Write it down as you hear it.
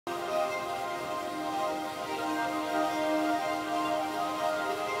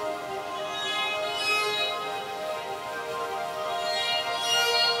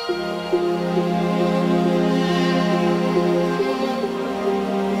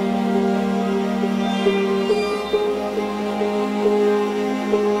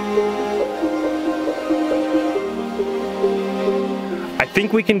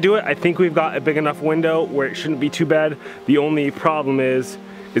think we can do it. I think we've got a big enough window where it shouldn't be too bad. The only problem is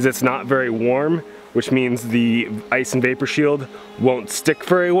it's not very warm, which means the ice and vapor shield won't stick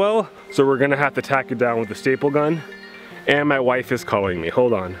very well. So we're gonna have to tack it down with a staple gun. And my wife is calling me.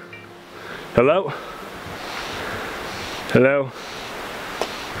 Hold on. Hello? Hello?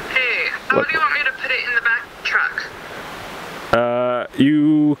 Hey, how do you want me to put it in the back truck?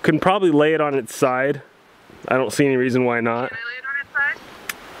 You can probably lay it on its side. I don't see any reason why not. Can I lay it on its side?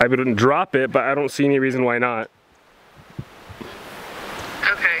 I wouldn't drop it, but I don't see any reason why not.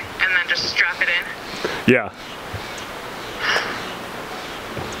 Okay, and then just strap it in? Yeah.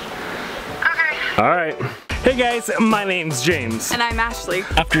 Okay. Alright. Hey guys, my name's James. And I'm Ashley.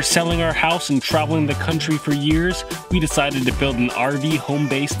 After selling our house and traveling the country for years, we decided to build an RV home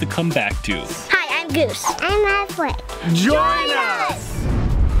base to come back to. Hi, I'm Goose. I'm Ashley. Join us!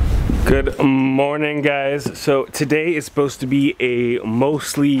 Good morning, guys. So today is supposed to be a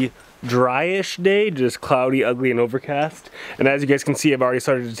mostly dryish day, just cloudy, ugly, and overcast. And as you guys can see, I've already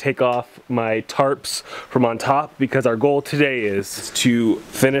started to take off my tarps from on top because our goal today is to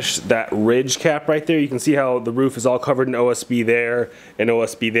finish that ridge cap right there. You can see how the roof is all covered in OSB there and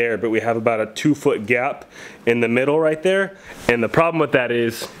OSB there, but we have about a 2-foot gap in the middle right there. And the problem with that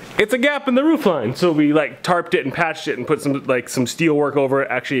is it's a gap in the roof line. So we like tarped it and patched it and put some steel work over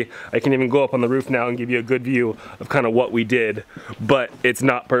it. Actually, I can even go up on the roof now and give you a good view of kind of what we did, but it's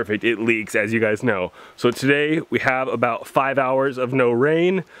not perfect. It leaks, as you guys know. So today we have about 5 hours of no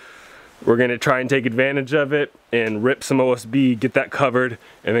rain. We're gonna try and take advantage of it and rip some OSB, get that covered,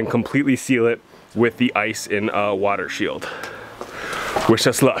 and then completely seal it with the ice and water shield. Wish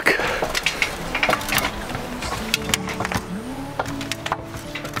us luck.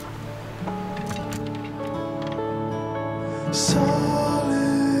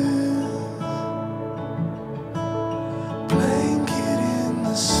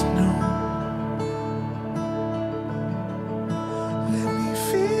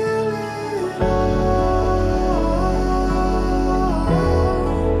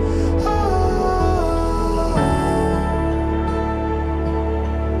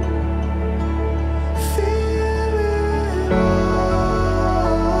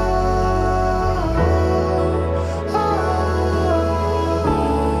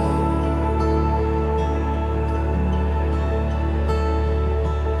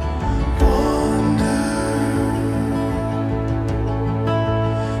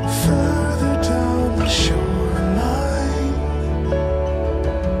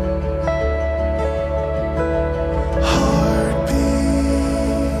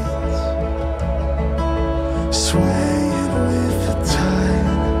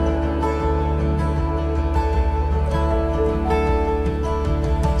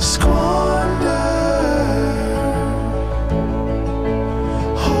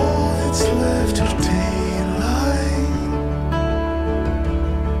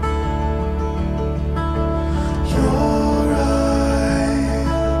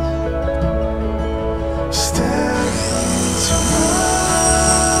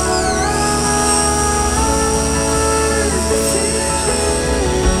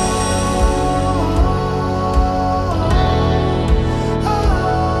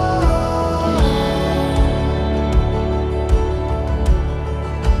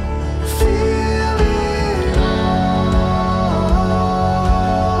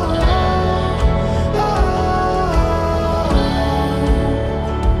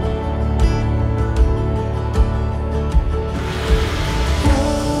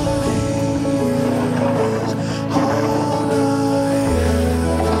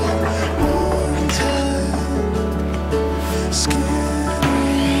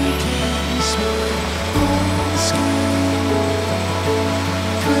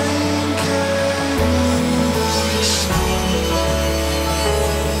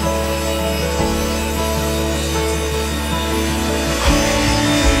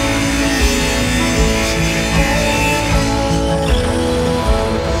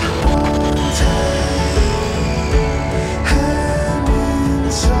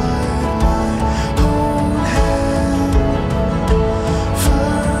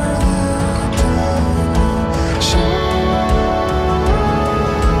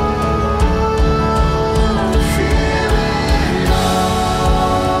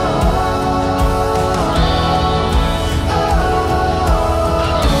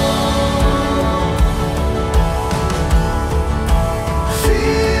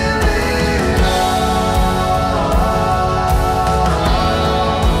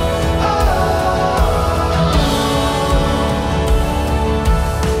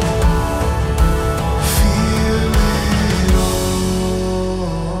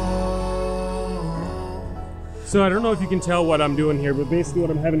 So I don't know if you can tell what I'm doing here, but basically what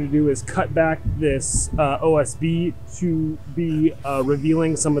I'm having to do is cut back this OSB to be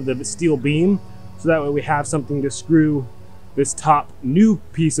revealing some of the steel beam, so that way we have something to screw this top new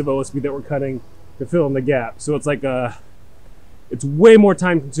piece of OSB that we're cutting to fill in the gap. So it's like it's way more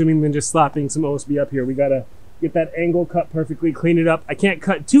time consuming than just slapping some OSB up here. We gotta get that angle cut perfectly, clean it up. I can't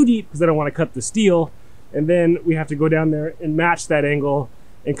cut too deep because I don't want to cut the steel, and then we have to go down there and match that angle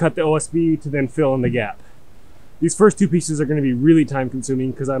and cut the OSB to then fill in the gap. These first two pieces are going to be really time consuming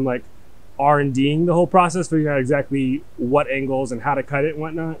because I'm like R&D'ing the whole process, figuring out exactly what angles and how to cut it and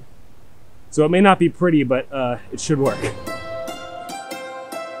whatnot. So it may not be pretty, but it should work.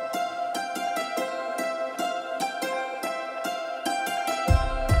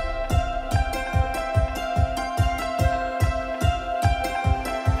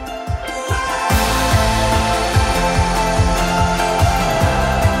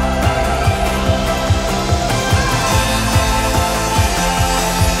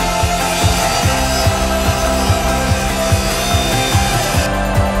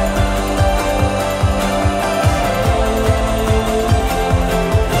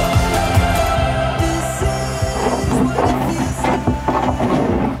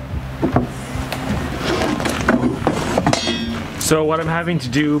 So what I'm having to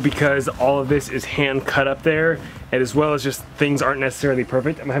do, because all of this is hand cut up there, and as well as just things aren't necessarily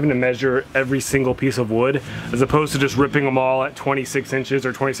perfect, I'm having to measure every single piece of wood, as opposed to just ripping them all at 26 inches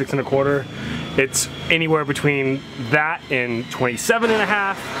or 26 1/4. It's anywhere between that and 27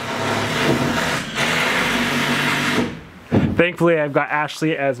 1/2. Thankfully, I've got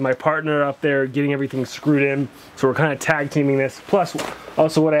Ashley as my partner up there getting everything screwed in, so we're kind of tag teaming this. Plus,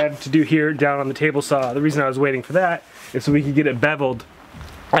 also what I had to do here down on the table saw, the reason I was waiting for that is so we could get it beveled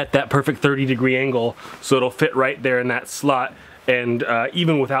at that perfect 30-degree angle, so it'll fit right there in that slot, and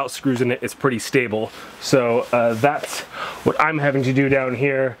even without screws in it, it's pretty stable. So that's what I'm having to do down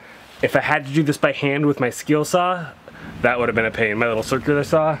here. If I had to do this by hand with my skill saw, that would have been a pain. My little circular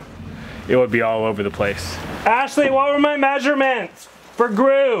saw, it would be all over the place. Ashley, what were my measurements for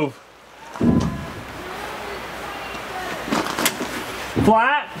groove?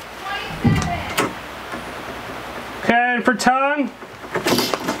 Flat? Okay, and for tongue?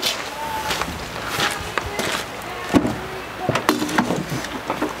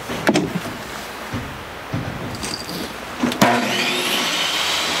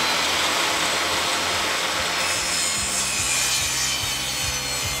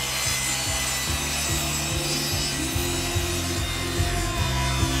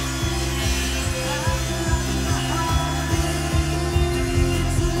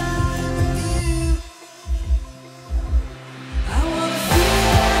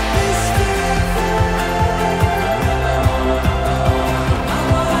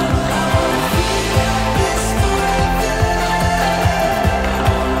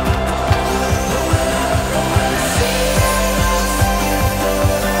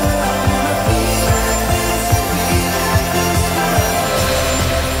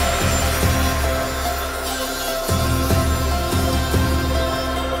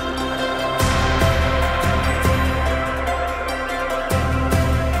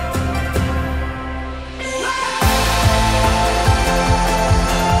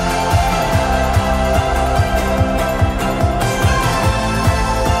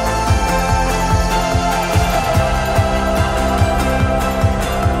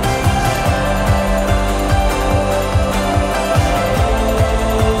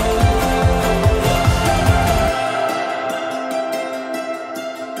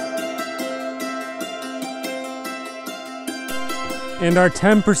 And our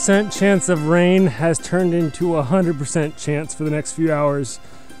 10% chance of rain has turned into a 100% chance for the next few hours,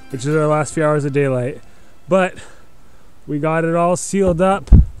 which is our last few hours of daylight. But we got it all sealed up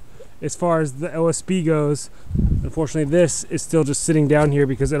as far as the OSB goes. Unfortunately, this is still just sitting down here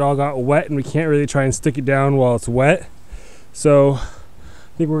because it all got wet and we can't really try and stick it down while it's wet. So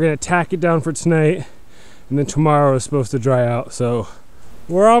I think we're gonna tack it down for tonight, and then tomorrow is supposed to dry out. So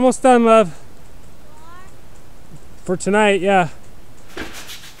we're almost done, love. For tonight, yeah.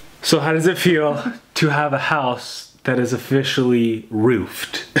 So how does it feel to have a house that is officially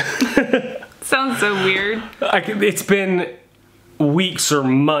roofed? Sounds so weird. It's been weeks or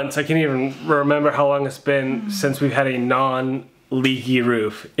months. I can't even remember how long it's been since we've had a non-leaky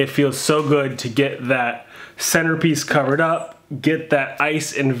roof. It feels so good to get that centerpiece covered up, get that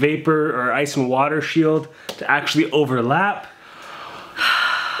ice and vapor or ice and water shield to actually overlap.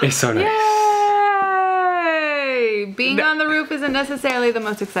 It's so nice. Yay! Being on the roof isn't necessarily the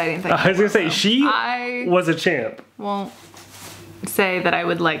most exciting thing. I was gonna say, she I was a champ. won't say that I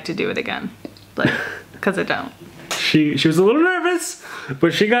would like to do it again, but Because I don't. She was a little nervous,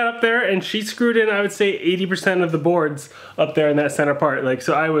 but she got up there and she screwed in, I would say, 80% of the boards up there in that center part. Like,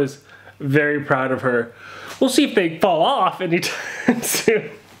 so I was very proud of her. We'll see if they fall off anytime soon.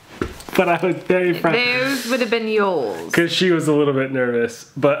 But I was very proud. Those would have been yours. Because she was a little bit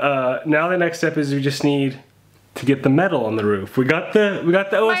nervous. But now the next step is we just need to get the metal on the roof. We got the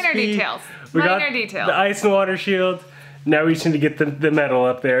OSB. Minor details. We got Minor details. the ice and water shield. Now we just need to get the metal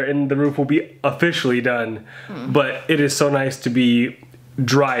up there and the roof will be officially done. But it is so nice to be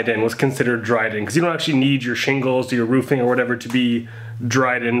dried in, what's considered dried in. Because you don't actually need your shingles or your roofing or whatever to be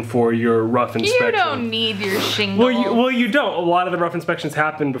dried in for your rough inspection. You don't need your shingle. Well, you don't. A lot of the rough inspections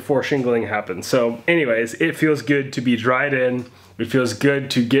happen before shingling happens. So anyways, it feels good to be dried in. It feels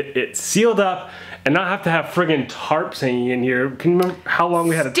good to get it sealed up and not have to have friggin' tarps hanging in here. Can you remember how long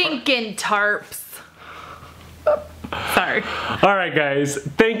we had a Stinking tarps. Sorry. Alright guys,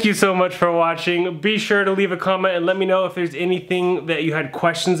 thank you so much for watching. Be sure to leave a comment and let me know if there's anything that you had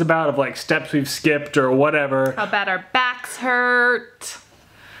questions about, of like steps we've skipped or whatever. How bad our backs hurt.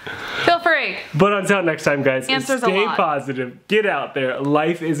 Feel free. But until next time guys, Answers stay a lot. positive, get out there,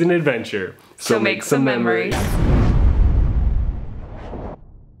 life is an adventure. So make some memories.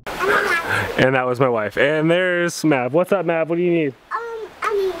 And that was my wife. And there's Mav. What's up, Mav? What do you need?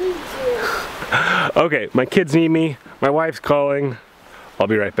 I need you. Okay, my kids need me. My wife's calling. I'll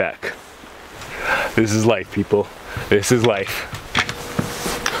be right back. This is life, people. This is life.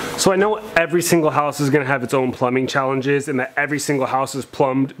 So I know every single house is gonna have its own plumbing challenges and that every single house is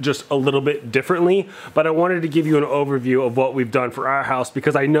plumbed just a little bit differently, but I wanted to give you an overview of what we've done for our house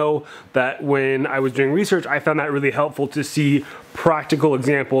because I know that when I was doing research, I found that really helpful to see practical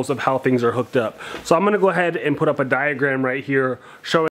examples of how things are hooked up. So I'm gonna go ahead and put up a diagram right here showing